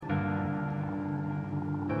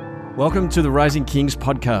Welcome to the Rising Kings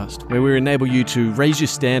podcast, where we enable you to raise your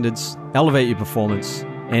standards, elevate your performance,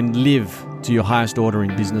 and live to your highest order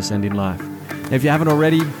in business and in life. Now, if you haven't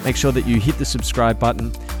already, make sure that you hit the subscribe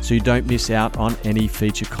button so you don't miss out on any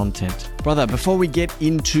feature content. Brother, before we get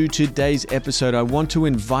into today's episode, I want to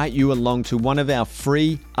invite you along to one of our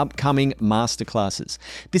free upcoming masterclasses.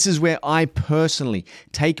 This is where I personally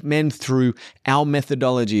take men through our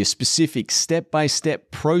methodology, a specific step-by-step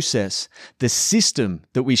process, the system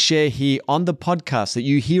that we share here on the podcast that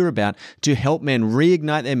you hear about to help men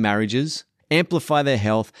reignite their marriages, amplify their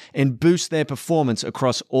health, and boost their performance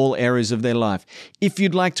across all areas of their life. If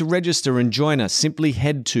you'd like to register and join us, simply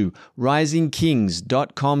head to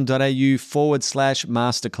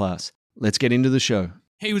risingkings.com.au/masterclass. Let's get into the show.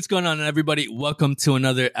 Hey, what's going on, everybody? Welcome to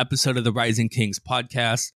another episode of the Rising Kings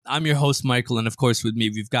podcast. I'm your host, Michael, and of course with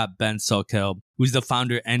me, we've got Ben Sokel, who's the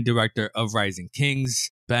founder and director of Rising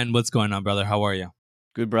Kings. Ben, what's going on, brother? How are you?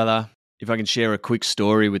 Good, brother. If I can share a quick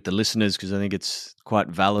story with the listeners, because I think it's quite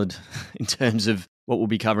valid in terms of what we'll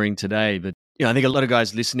be covering today. But, I think a lot of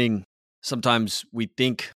guys listening, sometimes we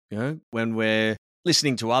think, when we're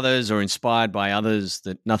listening to others or inspired by others,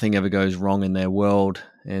 that nothing ever goes wrong in their world.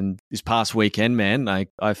 And this past weekend, man, I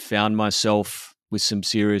found myself with some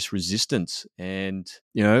serious resistance. And,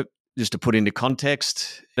 just to put into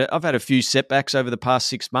context, I've had a few setbacks over the past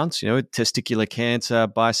 6 months, testicular cancer,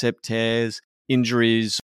 bicep tears,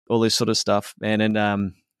 injuries, all this sort of stuff, man. And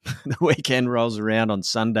the weekend rolls around on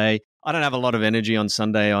Sunday. I don't have a lot of energy on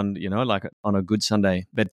Sunday on a good Sunday.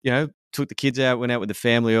 But, took the kids out, went out with the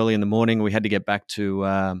family early in the morning. We had to get back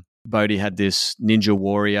to, Bodhi had this Ninja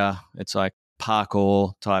Warrior. It's like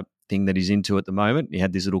parkour type thing that he's into at the moment. He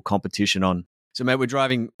had this little competition on. So, mate, we're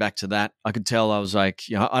driving back to that. I could tell I was like,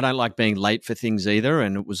 I don't like being late for things either.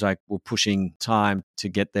 And it was like, we're pushing time to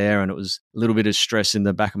get there. And it was a little bit of stress in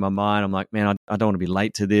the back of my mind. I'm like, man, I don't want to be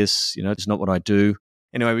late to this. It's not what I do.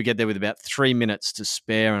 Anyway, we get there with about 3 minutes to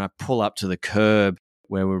spare. And I pull up to the curb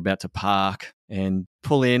where we're about to park and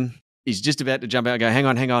pull in. He's just about to jump out. I go,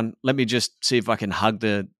 hang on. Let me just see if I can hug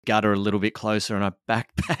the gutter a little bit closer. And I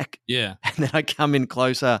back. Yeah. And then I come in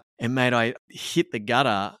closer. And, mate, I hit the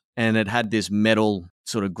gutter. And it had this metal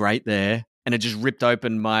sort of grate there, and it just ripped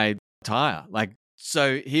open my tire.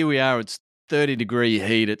 So here we are, it's 30-degree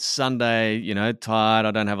heat. It's Sunday, tired.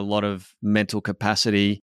 I don't have a lot of mental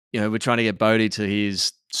capacity. We're trying to get Bodhi to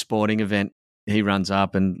his sporting event. He runs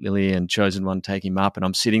up and Lily and Chosen One take him up, and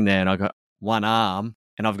I'm sitting there and I got one arm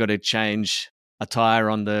and I've got to change a tire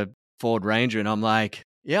on the Ford Ranger. And I'm like,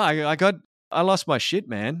 yeah, I lost my shit,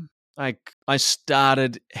 man. I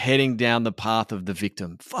started heading down the path of the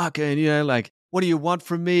victim. Fucking, what do you want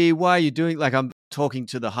from me? Why are you doing? I'm talking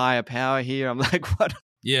to the higher power here. I'm like, what?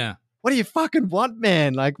 Yeah. What do you fucking want,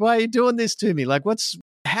 man? Why are you doing this to me?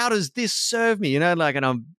 How does this serve me? And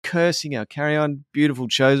I'm cursing. I'll carry on. Beautiful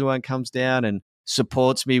Chosen One comes down and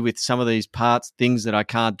supports me with some of these things that I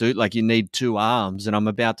can't do. You need 2 arms, and I'm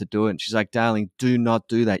about to do it. And she's like, darling, do not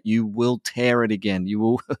do that. You will tear it again. You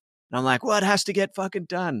will. And I'm like, what has to get fucking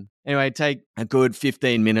done? Anyway, take a good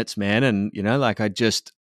 15 minutes, man. And,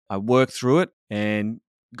 I worked through it and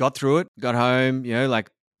got through it, got home,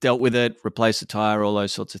 dealt with it, replaced the tire, all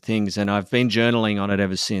those sorts of things. And I've been journaling on it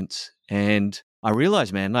ever since. And I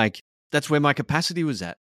realized, man, that's where my capacity was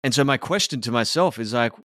at. And so my question to myself is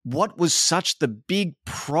what was such the big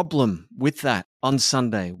problem with that on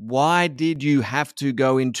Sunday? Why did you have to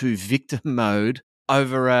go into victim mode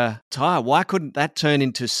over a tire? Why couldn't that turn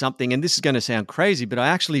into something? And this is going to sound crazy, but I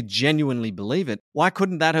actually genuinely believe it. Why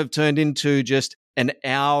couldn't that have turned into just an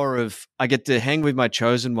hour of, I get to hang with my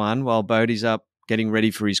Chosen One while Bodhi's up getting ready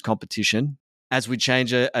for his competition as we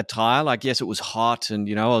change a tire? Yes, it was hot and,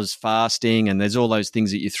 I was fasting and there's all those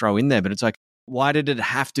things that you throw in there, but it's why did it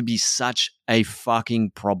have to be such a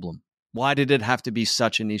fucking problem? Why did it have to be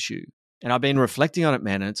such an issue? And I've been reflecting on it,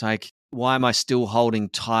 man. And it's why am I still holding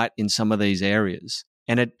tight in some of these areas?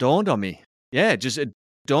 And it dawned on me. Yeah, it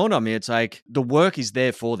dawned on me. It's the work is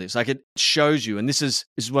there for this. It shows you. And this is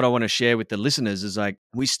what I want to share with the listeners is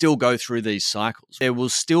we still go through these cycles. There will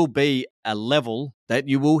still be a level that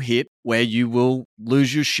you will hit where you will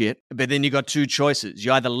lose your shit. But then you got 2 choices.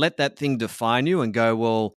 You either let that thing define you and go,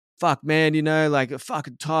 well, fuck, man, a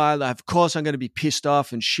fucking tire. Of course I'm going to be pissed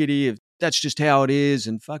off and shitty. That's just how it is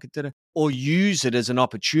and fuck it. Or use it as an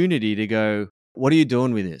opportunity to go, what are you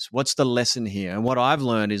doing with this? What's the lesson here? And what I've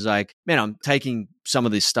learned is man, I'm taking some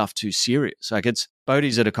of this stuff too serious. It's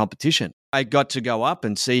Bodhi's at a competition. I got to go up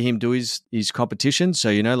and see him do his competition.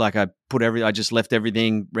 So, I just left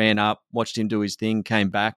everything, ran up, watched him do his thing, came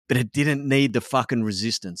back. But it didn't need the fucking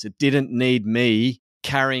resistance. It didn't need me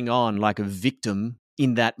carrying on like a victim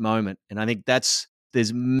in that moment. And I think that's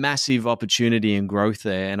there's massive opportunity and growth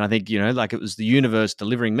there. And I think, like it was the universe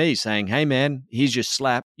delivering me saying, hey, man, here's your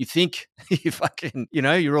slap. You think you fucking,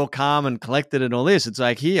 you're all calm and collected and all this. It's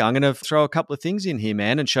like, here, I'm going to throw a couple of things in here,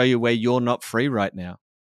 man, and show you where you're not free right now.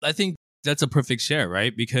 I think that's a perfect share,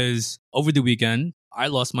 right? Because over the weekend, I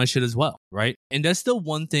lost my shit as well, right? And that's the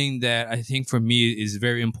one thing that I think for me is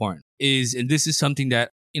very important and this is something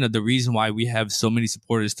that, the reason why we have so many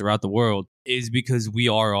supporters throughout the world is because we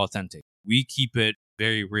are authentic. We keep it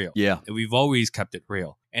very real. Yeah. And we've always kept it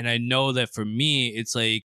real. And I know that for me, it's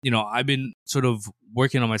like, I've been sort of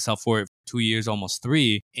working on myself for 2 years, almost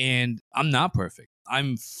 3, and I'm not perfect.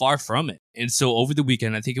 I'm far from it. And so over the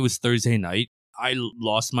weekend, I think it was Thursday night, I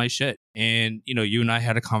lost my shit. And, you and I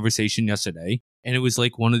had a conversation yesterday, and it was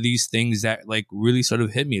like one of these things that like really sort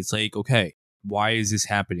of hit me. It's like, okay, why is this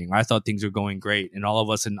happening? I thought things were going great, and all of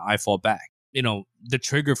a sudden I fall back. The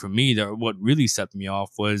trigger for me, what really set me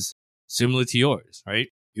off was similar to yours, right?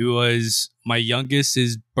 It was my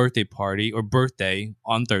youngest's birthday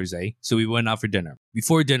on Thursday. So we went out for dinner.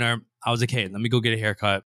 Before dinner, I was like, hey, let me go get a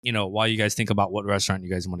haircut, while you guys think about what restaurant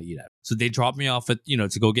you guys want to eat at. So they dropped me off at,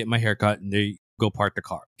 to go get my haircut, and they go park the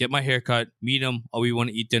car. Get my haircut, meet them. Oh, we want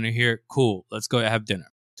to eat dinner here. Cool. Let's go have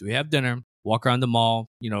dinner. So we have dinner, walk around the mall,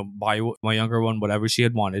 buy my younger one whatever she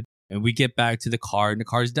had wanted. And we get back to the car, and the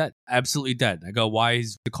car's dead. Absolutely dead. I go, why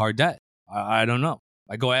is the car dead? I don't know.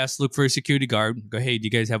 I go look for a security guard. Go, hey, do you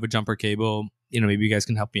guys have a jumper cable? Maybe you guys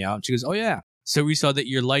can help me out. And she goes, oh, yeah. So we saw that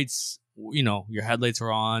your lights, your headlights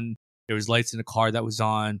were on. There was lights in the car that was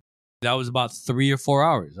on. That was about 3 or 4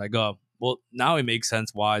 hours. I go, well, now it makes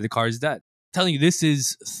sense why the car is dead. I'm telling you, this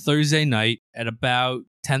is Thursday night at about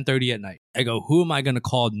 10:30 at night. I go, who am I going to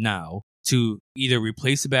call now to either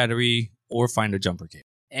replace the battery or find a jumper cable?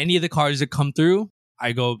 Any of the cars that come through,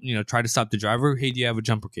 I go, try to stop the driver. Hey, do you have a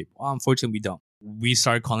jumper cable? Well, unfortunately, we don't. We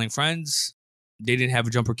started calling friends. They didn't have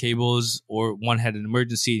jumper cables, or one had an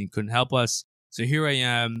emergency and couldn't help us. So here I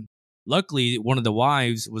am. Luckily, one of the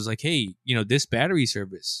wives was like, hey, this battery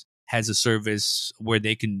service has a service where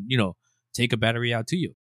they can, take a battery out to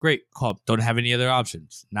you. Great, call. Don't have any other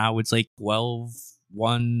options. Now it's like 12,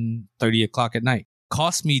 1, 30 o'clock at night.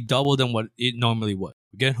 Cost me double than what it normally would.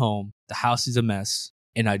 We get home, the house is a mess,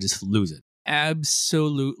 and I just lose it.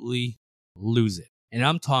 Absolutely lose it. And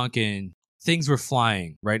I'm talking, things were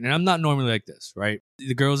flying, right? And I'm not normally like this, right?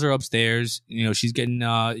 The girls are upstairs, she's getting,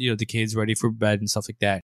 the kids ready for bed and stuff like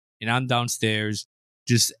that. And I'm downstairs,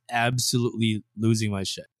 just absolutely losing my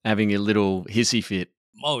shit. Having a little hissy fit.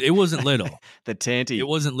 Oh, it wasn't little. The tanty. It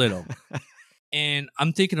wasn't little. And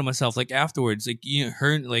I'm thinking to myself, like afterwards, like,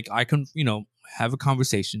 her, like I can, have a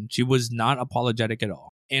conversation. She was not apologetic at all.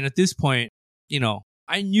 And at this point,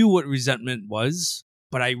 I knew what resentment was,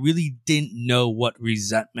 but I really didn't know what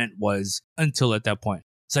resentment was until at that point.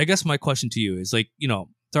 So I guess my question to you is like,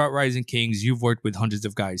 throughout Rising Kings, you've worked with hundreds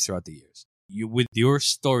of guys throughout the years. With your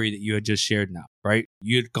story that you had just shared now, right?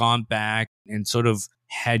 You had gone back and sort of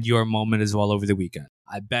had your moment as well over the weekend.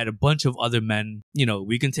 I bet a bunch of other men,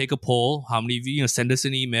 we can take a poll. How many of you, send us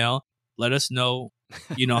an email. Let us know,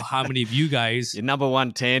 how many of you guys. Your number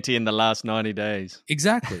one tanty in the last 90 days.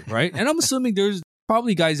 Exactly, right? And I'm assuming there's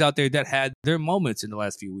probably guys out there that had their moments in the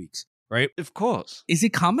last few weeks, right? Of course. Is it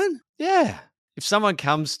common? Yeah. If someone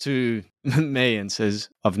comes to me and says,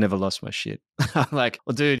 I've never lost my shit, I'm like,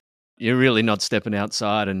 well, dude, you're really not stepping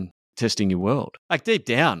outside and testing your world. Like deep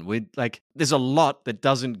down, there's a lot that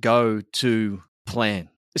doesn't go to plan,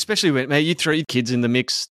 especially when, man, you throw your kids in the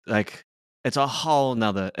mix, like it's a whole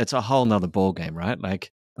nother ball game, right? Like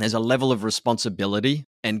there's a level of responsibility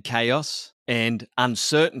and chaos and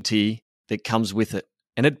uncertainty that comes with it,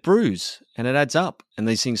 and it brews and it adds up, and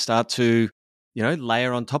these things start to,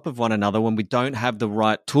 layer on top of one another when we don't have the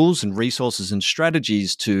right tools and resources and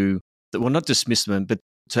strategies to, well, not dismiss them, but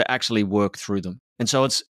to actually work through them. And so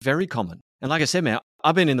it's very common. And like I said, man,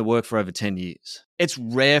 I've been in the work for over 10 years. It's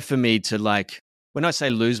rare for me to when I say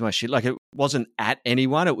lose my shit, it wasn't at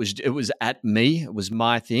anyone. It was at me. It was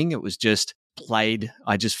my thing. It was just played.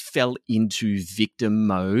 I just fell into victim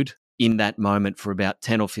mode in that moment for about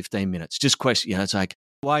 10 or 15 minutes. Just question, it's like,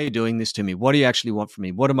 why are you doing this to me? What do you actually want from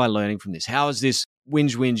me? What am I learning from this? How is this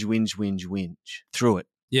whinge through it?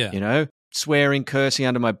 Yeah. Swearing, cursing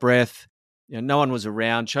under my breath. No one was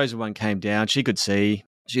around. Chosen one came down. She could see.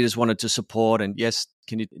 She just wanted to support. And yes,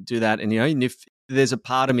 can you do that? And, and if there's a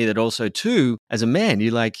part of me that also too, as a man,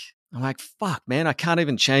 I'm like, fuck, man, I can't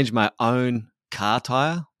even change my own car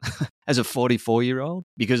tire as a 44-year-old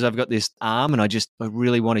because I've got this arm and I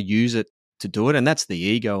really want to use it to do it. And that's the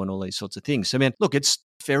ego and all these sorts of things. So, man, look, it's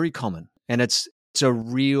very common and it's a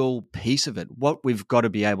real piece of it. What we've got to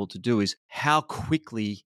be able to do is how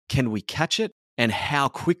quickly can we catch it and how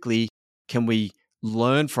quickly can we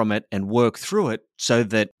learn from it and work through it so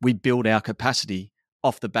that we build our capacity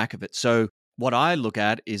off the back of it. So what I look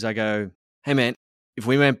at is I go, hey man, if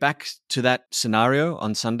we went back to that scenario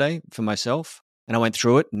on Sunday for myself and I went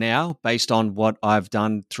through it now based on what I've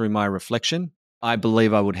done through my reflection, I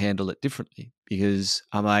believe I would handle it differently because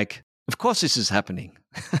I'm like, of course this is happening.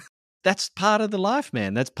 That's part of the life,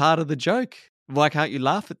 man. That's part of the joke. Why can't you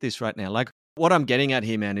laugh at this right now? Like what I'm getting at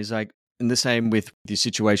here, man, is like, and the same with the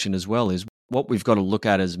situation as well, is what we've got to look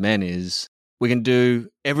at as men is we can do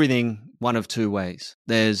everything one of two ways.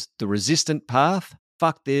 There's the resistant path.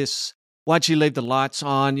 Fuck this. Why'd you leave the lights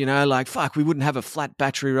on? You know, like, fuck, we wouldn't have a flat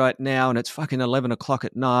battery right now and it's fucking 11 o'clock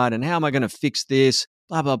at night. And how am I going to fix this?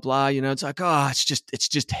 Blah, blah, blah. You know, it's like, oh, it's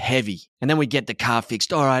just heavy. And then we get the car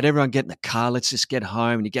fixed. All right, everyone get in the car. Let's just get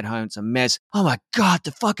home. And you get home, it's a mess. Oh my God,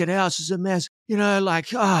 the fucking house is a mess. You know, like,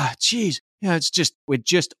 oh, geez. You know, we're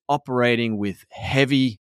just operating with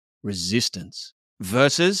heavy resistance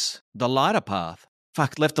versus the lighter path.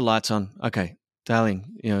 Fuck, left the lights on. Okay,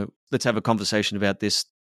 darling, you know, let's have a conversation about this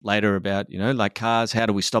later about, you know, like cars. How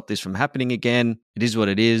do we stop this from happening again? It is what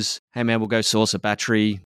it is. Hey man, we'll go source a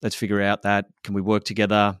battery. Let's figure out that. Can we work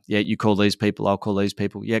together? Yeah, you call these people. I'll call these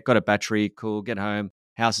people. Yeah, got a battery. Cool. Get home.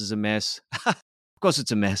 House is a mess. Of course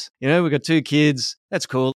it's a mess. You know, we've got 2 kids. That's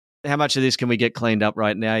cool. How much of this can we get cleaned up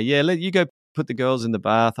right now? Yeah, let you go put the girls in the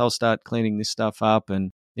bath. I'll start cleaning this stuff up.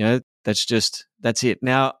 And, you know, that's it.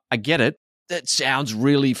 Now, I get it. That sounds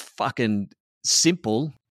really fucking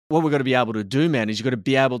simple. What we've got to be able to do, man, is you've got to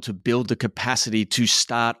be able to build the capacity to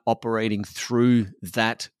start operating through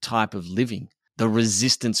that type of living, the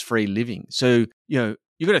resistance-free living. So, you know,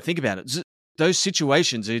 you've got to think about it. Those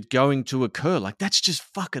situations are going to occur. Like, that's just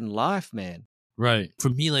fucking life, man. Right. For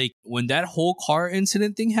me, like, when that whole car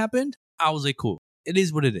incident thing happened, I was like, cool. It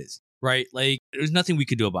is what it is, right? Like, there's nothing we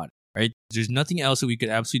could do about it, right? There's nothing else that we could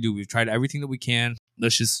absolutely do. We've tried everything that we can.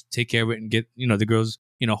 Let's just take care of it and get, you know, the girls,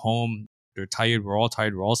 you know, home. They're tired. We're all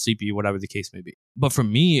tired. We're all sleepy, whatever the case may be. But for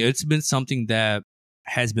me, it's been something that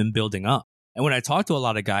has been building up. And when I talk to a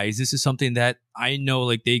lot of guys, this is something that I know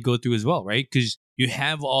like they go through as well, right? Because you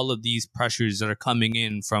have all of these pressures that are coming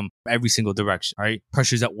in from every single direction, right?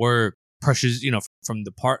 Pressures at work, pressures, you know, from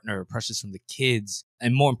the partner, pressures from the kids.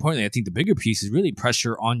 And more importantly, I think the bigger piece is really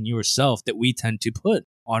pressure on yourself that we tend to put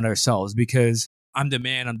on ourselves because I'm the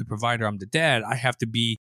man, I'm the provider, I'm the dad. I have to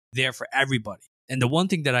be there for everybody. And the one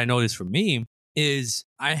thing that I noticed for me is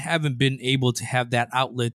I haven't been able to have that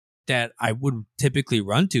outlet that I would typically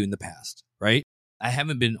run to in the past, right? I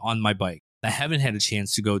haven't been on my bike. I haven't had a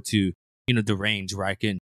chance to go to, you know, the range where I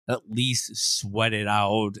can at least sweat it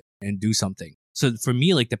out and do something. So for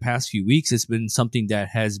me, like the past few weeks, it's been something that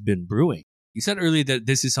has been brewing. You said earlier that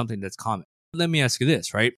this is something that's common. Let me ask you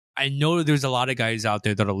this, right? I know there's a lot of guys out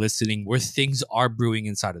there that are listening where things are brewing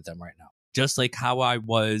inside of them right now, just like how I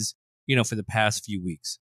was, you know, for the past few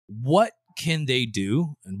weeks. What can they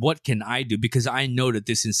do and what can I do? Because I know that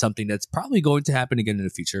this is something that's probably going to happen again in the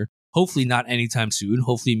future. Hopefully not anytime soon.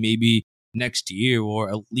 Hopefully maybe next year or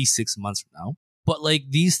at least 6 months from now. But like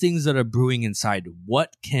these things that are brewing inside,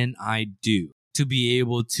 what can I do to be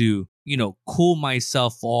able to, you know, cool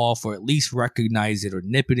myself off or at least recognize it or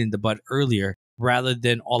nip it in the bud earlier rather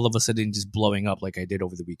than all of a sudden just blowing up like I did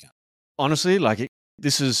over the weekend? Honestly, like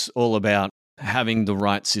this is all about having the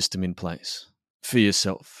right system in place for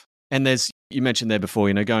yourself. And you mentioned there before,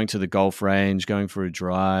 you know, going to the golf range, going for a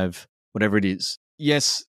drive, whatever it is.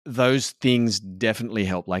 Yes, those things definitely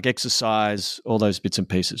help, like exercise, all those bits and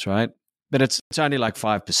pieces, right? But it's only like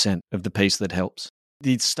 5% of the piece that helps.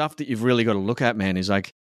 The stuff that you've really got to look at, man, is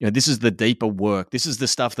like, you know, this is the deeper work. This is the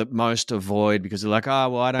stuff that most avoid because they're like, oh,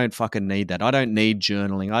 well, I don't fucking need that. I don't need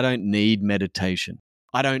journaling. I don't need meditation.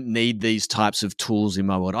 I don't need these types of tools in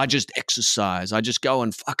my world. I just exercise. I just go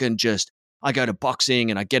and fucking I go to boxing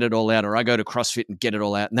and I get it all out, or I go to CrossFit and get it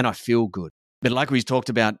all out, and then I feel good. But like we talked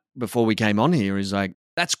about before we came on here, is like,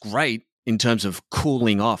 that's great in terms of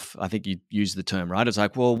cooling off. I think you used the term, right? It's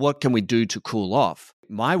like, well, what can we do to cool off?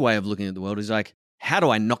 My way of looking at the world is like, how do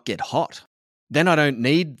I not get hot? Then I don't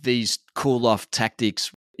need these cool off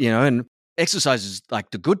tactics, you know, and exercise is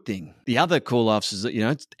like the good thing. The other cool offs is that, you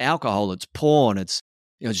know, it's alcohol, it's porn, it's,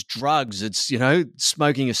 you know, it's drugs, it's, you know,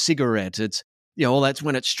 smoking a cigarette, it's, you know, all that's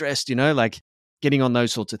when it's stressed, you know, like getting on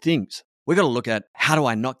those sorts of things. We've got to look at how do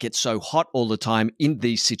I not get so hot all the time in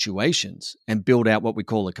these situations and build out what we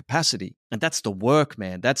call a capacity. And that's the work,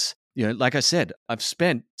 man. That's, you know, like I said, I've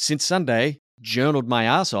spent since Sunday, journaled my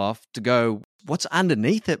ass off to go, what's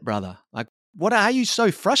underneath it, brother? Like, what are you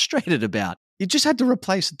so frustrated about? You just had to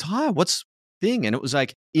replace a tire. What's thing. And it was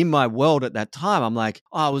like in my world at that time, I'm like,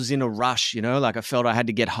 I was in a rush, like I felt I had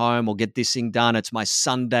to get home or get this thing done. It's my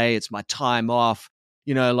Sunday. It's my time off.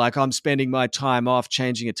 Like I'm spending my time off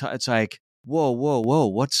changing it. It's like, whoa.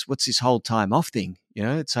 What's this whole time off thing?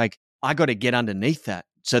 It's like, I got to get underneath that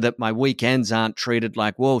so that my weekends aren't treated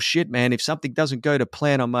like, well, shit, man, if something doesn't go to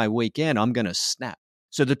plan on my weekend, I'm going to snap.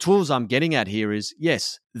 So the tools I'm getting at here is,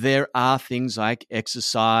 yes, there are things like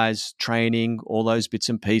exercise, training, all those bits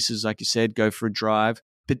and pieces, like you said, go for a drive,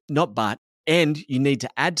 and you need to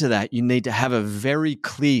add to that, you need to have a very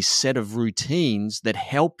clear set of routines that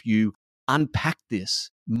help you unpack this.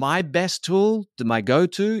 My best tool, my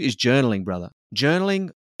go-to is journaling, brother. Journaling,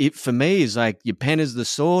 it for me is like your pen is the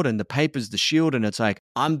sword and the paper's the shield. And it's like,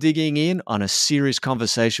 I'm digging in on a serious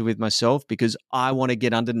conversation with myself because I want to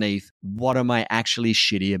get underneath what am I actually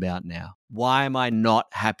shitty about now? Why am I not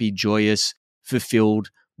happy, joyous, fulfilled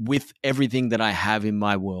with everything that I have in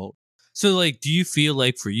my world? So like, do you feel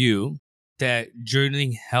like for you that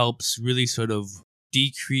journaling helps really sort of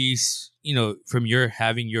decrease, from your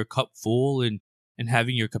having your cup full and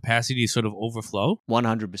having your capacity sort of overflow?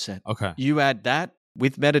 100%. Okay. You add that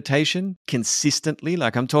with meditation consistently,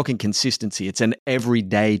 like I'm talking consistency. It's an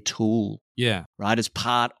everyday tool. Yeah. Right? As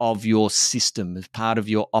part of your system, as part of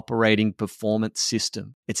your operating performance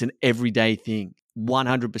system. It's an everyday thing.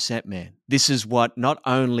 100%, man. This is what not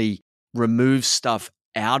only removes stuff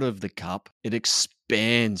out of the cup, it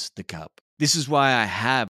expands the cup. This is why I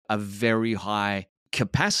have a very high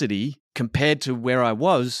capacity compared to where I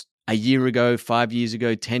was a year ago, 5 years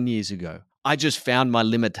ago, 10 years ago. I just found my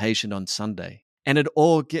limitation on Sunday. And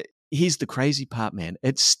here's the crazy part, man.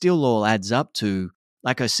 It still all adds up to,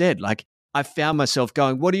 like I said, like I found myself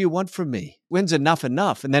going, what do you want from me? When's enough?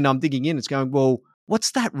 And then I'm digging in. It's going, well,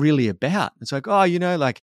 what's that really about? It's like,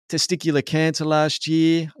 like testicular cancer last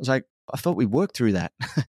year. I was like, I thought we worked through that.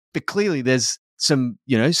 But clearly there's some,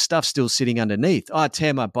 stuff still sitting underneath. I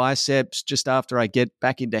tear my biceps just after I get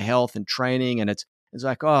back into health and training. And it's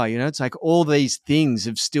like, it's like all these things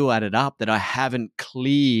have still added up that I haven't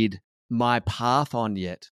cleared my path on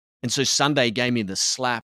yet. And so Sunday gave me the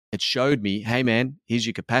slap. It showed me, hey man, here's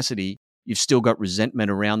your capacity. You've still got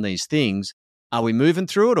resentment around these things. Are we moving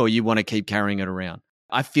through it or you want to keep carrying it around?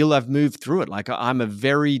 I feel I've moved through it. Like I'm a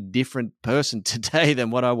very different person today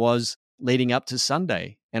than what I was leading up to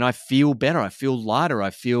Sunday. And I feel better. I feel lighter. I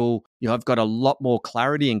feel, I've got a lot more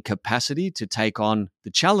clarity and capacity to take on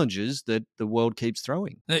the challenges that the world keeps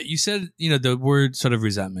throwing. You said, the word sort of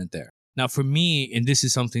resentment there. Now, for me, and this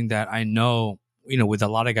is something that I know, with a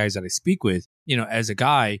lot of guys that I speak with, as a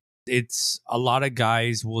guy, it's a lot of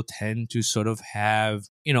guys will tend to sort of have,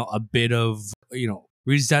 a bit of,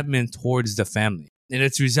 resentment towards the family. And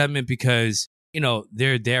it's resentment because,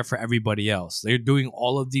 they're there for everybody else. They're doing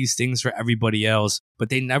all of these things for everybody else, but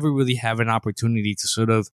they never really have an opportunity to sort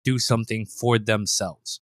of do something for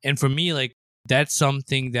themselves. And for me, like, that's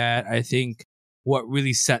something that I think what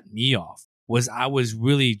really set me off was I was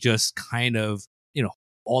really just kind of,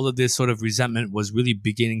 all of this sort of resentment was really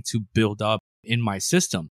beginning to build up in my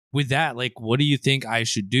system. With that, like, what do you think I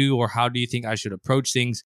should do or how do you think I should approach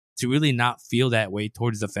things to really not feel that way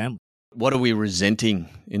towards the family? What are we resenting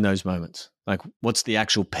in those moments? Like, what's the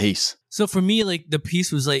actual piece? So for me, like, the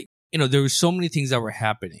piece was like, there were so many things that were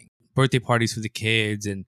happening. Birthday parties for the kids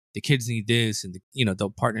and the kids need this and, the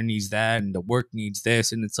partner needs that and the work needs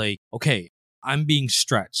this. And it's like, okay, I'm being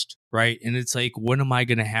stretched, right? And it's like, when am I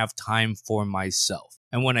going to have time for myself?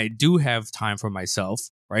 And when I do have time for myself,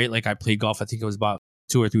 right? Like I played golf, I think it was about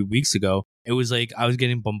 2 or 3 weeks ago. It was like, I was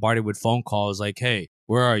getting bombarded with phone calls like, hey,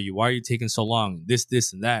 where are you? Why are you taking so long? This,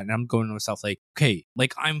 and that. And I'm going to myself like, okay,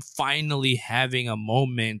 like I'm finally having a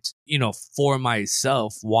moment, for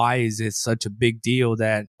myself. Why is it such a big deal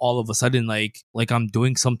that all of a sudden, like I'm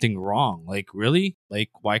doing something wrong? Like, really? Like,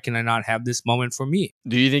 why can I not have this moment for me?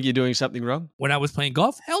 Do you think you're doing something wrong? When I was playing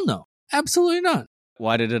golf? Hell no. Absolutely not.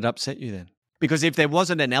 Why did it upset you then? Because if there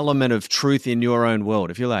wasn't an element of truth in your own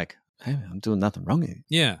world, if you're like, hey, I'm doing nothing wrong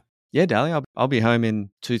here. Yeah, darling, I'll be home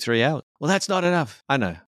in 2-3 hours. Well, that's not enough. I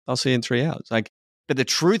know. I'll see you in 3 hours. Like, but the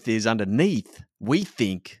truth is underneath, we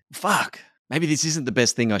think, fuck, maybe this isn't the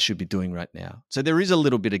best thing I should be doing right now. So there is a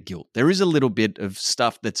little bit of guilt. There is a little bit of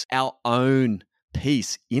stuff that's our own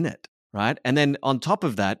piece in it, right? And then on top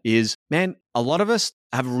of that is, man, a lot of us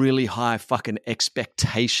have really high fucking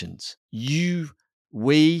expectations. You,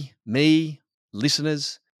 we, me,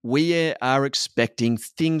 listeners, we are expecting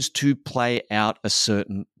things to play out a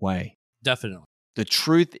certain way. Definitely. The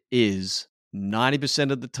truth is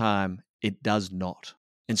 90% of the time, it does not.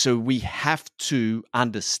 And so we have to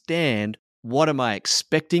understand, what am I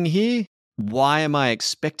expecting here? Why am I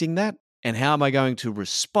expecting that? And how am I going to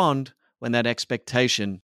respond when that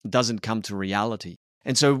expectation doesn't come to reality.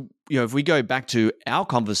 And so, if we go back to our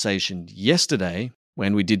conversation yesterday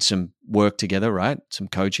when we did some work together, right? Some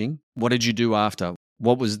coaching. What did you do after?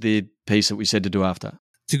 What was the piece that we said to do after?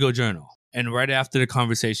 To go journal. And right after the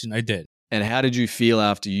conversation, I did. And how did you feel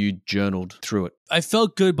after you journaled through it? I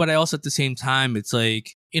felt good, but I also at the same time, it's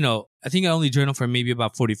like, I think I only journaled for maybe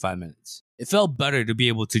about 45 minutes. It felt better to be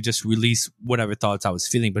able to just release whatever thoughts I was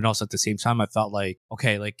feeling, but also at the same time, I felt like,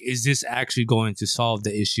 okay, like, is this actually going to solve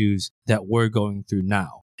the issues that we're going through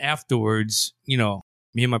now? Afterwards,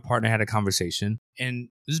 me and my partner had a conversation and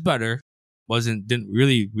it was better. Didn't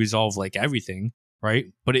really resolve like everything, right?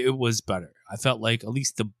 But it was better. I felt like at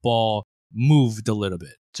least the ball moved a little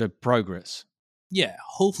bit. So progress. Yeah,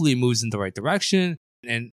 hopefully it moves in the right direction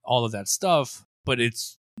and all of that stuff. But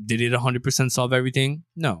did it 100% solve everything?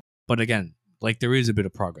 No. But again, like there is a bit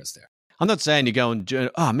of progress there. I'm not saying you go and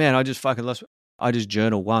journal, oh man, I just fucking lost. I just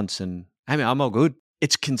journal once and I mean, I'm all good.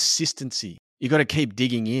 It's consistency. You got to keep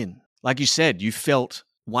digging in. Like you said, you felt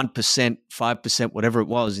 1%, 5%, whatever it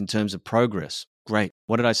was in terms of progress. Great.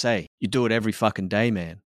 What did I say? You do it every fucking day,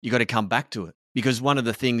 man. You got to come back to it. Because one of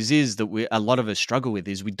the things is that a lot of us struggle with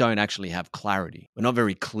is we don't actually have clarity. We're not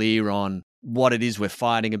very clear on what it is we're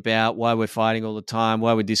fighting about, why we're fighting all the time,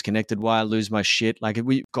 why we're disconnected, why I lose my shit. Like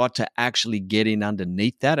we've got to actually get in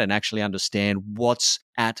underneath that and actually understand what's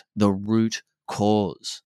at the root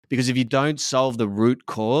cause. Because if you don't solve the root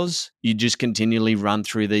cause, you just continually run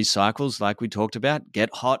through these cycles like we talked about. Get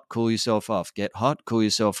hot, cool yourself off. Get hot, cool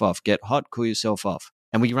yourself off. Get hot, cool yourself off.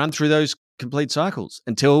 And we run through those complete cycles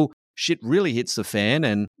until shit really hits the fan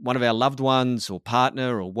and one of our loved ones or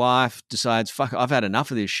partner or wife decides, fuck, I've had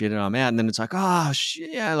enough of this shit and I'm out. And then it's like, oh,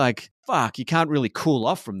 shit, yeah, like, fuck, you can't really cool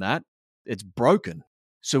off from that. It's broken.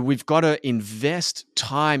 So we've got to invest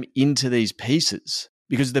time into these pieces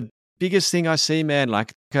because the biggest thing I see, man,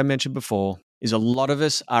 like I mentioned before, is a lot of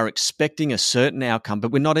us are expecting a certain outcome,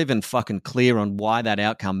 but we're not even fucking clear on why that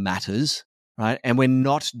outcome matters, right? And we're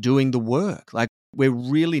not doing the work. Like we're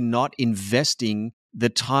really not investing the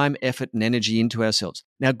time, effort, and energy into ourselves.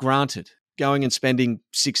 Now, granted, going and spending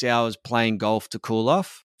 6 hours playing golf to cool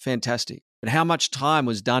off, fantastic. But how much time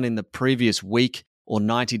was done in the previous week or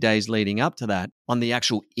 90 days leading up to that on the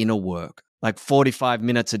actual inner work? Like 45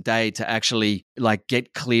 minutes a day to actually like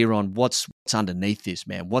get clear on what's underneath this,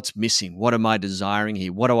 man. What's missing? What am I desiring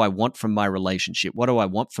here? What do I want from my relationship? What do I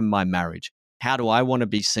want from my marriage? How do I want to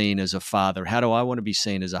be seen as a father? How do I want to be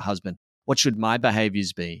seen as a husband? What should my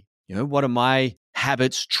behaviors be? What are my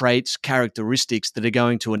habits, traits, characteristics that are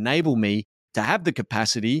going to enable me to have the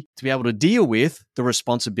capacity to be able to deal with the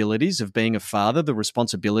responsibilities of being a father, the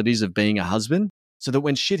responsibilities of being a husband, so that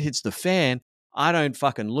when shit hits the fan, I don't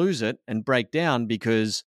fucking lose it and break down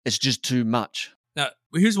because it's just too much. Now,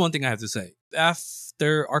 here's one thing I have to say.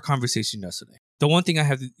 After our conversation yesterday, the one thing I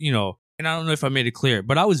have to, and I don't know if I made it clear,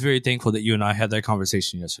 but I was very thankful that you and I had that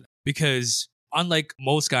conversation yesterday because unlike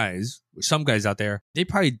most guys, some guys out there, they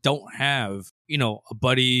probably don't have, a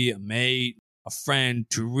buddy, a mate, a friend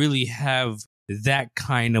to really have that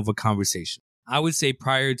kind of a conversation. I would say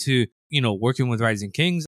prior to, working with Rising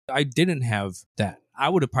Kings, I didn't have that. I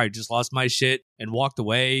would have probably just lost my shit and walked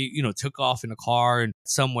away, took off in a car and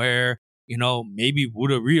somewhere, maybe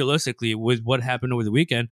would have realistically with what happened over the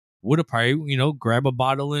weekend, would have probably, grab a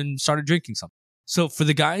bottle and started drinking something. So for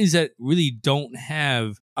the guys that really don't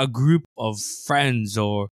have a group of friends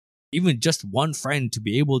or even just one friend to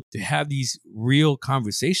be able to have these real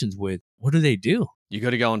conversations with, what do? You got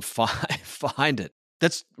to go and find it.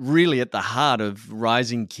 That's really at the heart of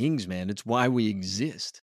Rising Kings, man. It's why we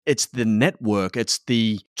exist. It's the network. It's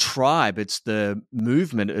the tribe. It's the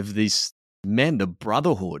movement of these men, the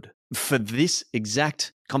brotherhood for this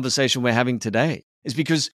exact conversation we're having today. Is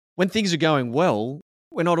because when things are going well,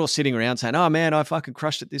 we're not all sitting around saying, oh man, I fucking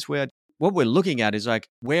crushed it this way. What we're looking at is like,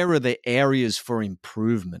 where are the areas for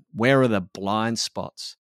improvement? Where are the blind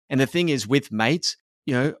spots? And the thing is with mates,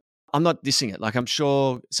 I'm not dissing it. Like I'm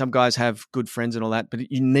sure some guys have good friends and all that,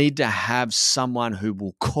 but you need to have someone who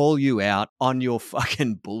will call you out on your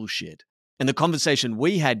fucking bullshit. And the conversation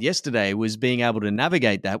we had yesterday was being able to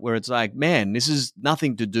navigate that where it's like, man, this is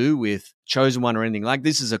nothing to do with Chosen One or anything. Like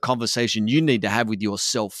this is a conversation you need to have with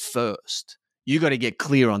yourself first. You got to get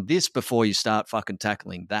clear on this before you start fucking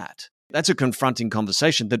tackling that. That's a confronting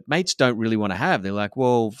conversation that mates don't really want to have. They're like,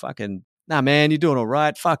 well, fucking, nah, man, you're doing all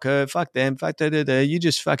right. Fuck her, fuck them, fuck da-da-da. You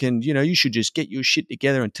just fucking, you should just get your shit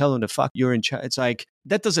together and tell them to fuck you're in charge. It's like,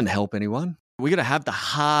 that doesn't help anyone. We got to have the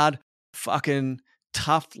hard fucking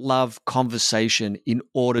tough love conversation in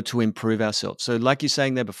order to improve ourselves. So like you're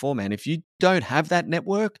saying there before, man, if you don't have that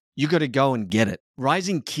network, you got to go and get it.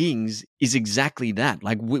 Rising Kings is exactly that.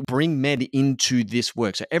 Like, we bring men into this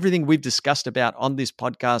work. So everything we've discussed about on this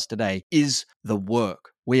podcast today is the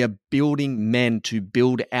work. We are building men to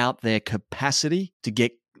build out their capacity to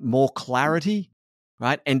get more clarity,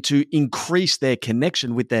 right? And to increase their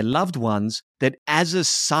connection with their loved ones, that as a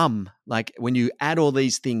sum, like when you add all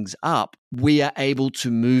these things up, we are able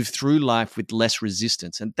to move through life with less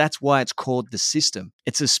resistance. And that's why it's called the system.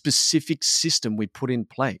 It's a specific system we put in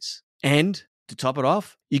place. And to top it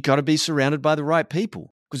off, you got to be surrounded by the right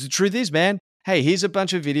people. Because the truth is, man, hey, here's a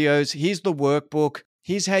bunch of videos. Here's the workbook.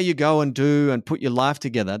 Here's how you go and do and put your life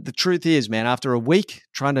together. The truth is, man, after a week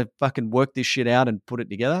trying to fucking work this shit out and put it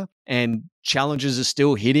together, and challenges are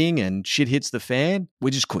still hitting and shit hits the fan, we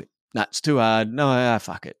just quit. No, it's too hard. No,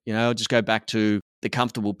 fuck it. I'll just go back to the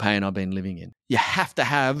comfortable pain I've been living in. You have to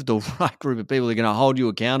have the right group of people that are going to hold you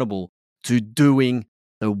accountable to doing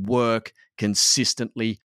the work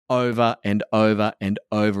consistently over and over and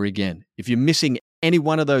over again. If you're missing any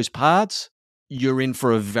one of those parts, you're in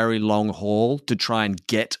for a very long haul to try and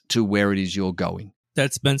get to where it is you're going.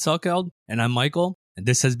 That's Ben Salkeld, and I'm Michael, and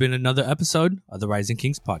this has been another episode of the Rising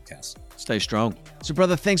Kings podcast. Stay strong. So,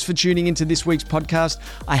 brother, thanks for tuning into this week's podcast.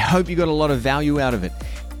 I hope you got a lot of value out of it.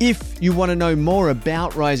 If you want to know more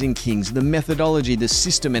about Rising Kings, the methodology, the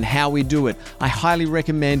system, and how we do it, I highly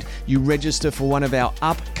recommend you register for one of our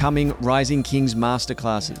upcoming Rising Kings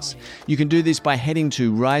masterclasses. You can do this by heading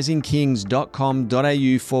to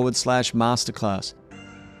risingkings.com.au/masterclass.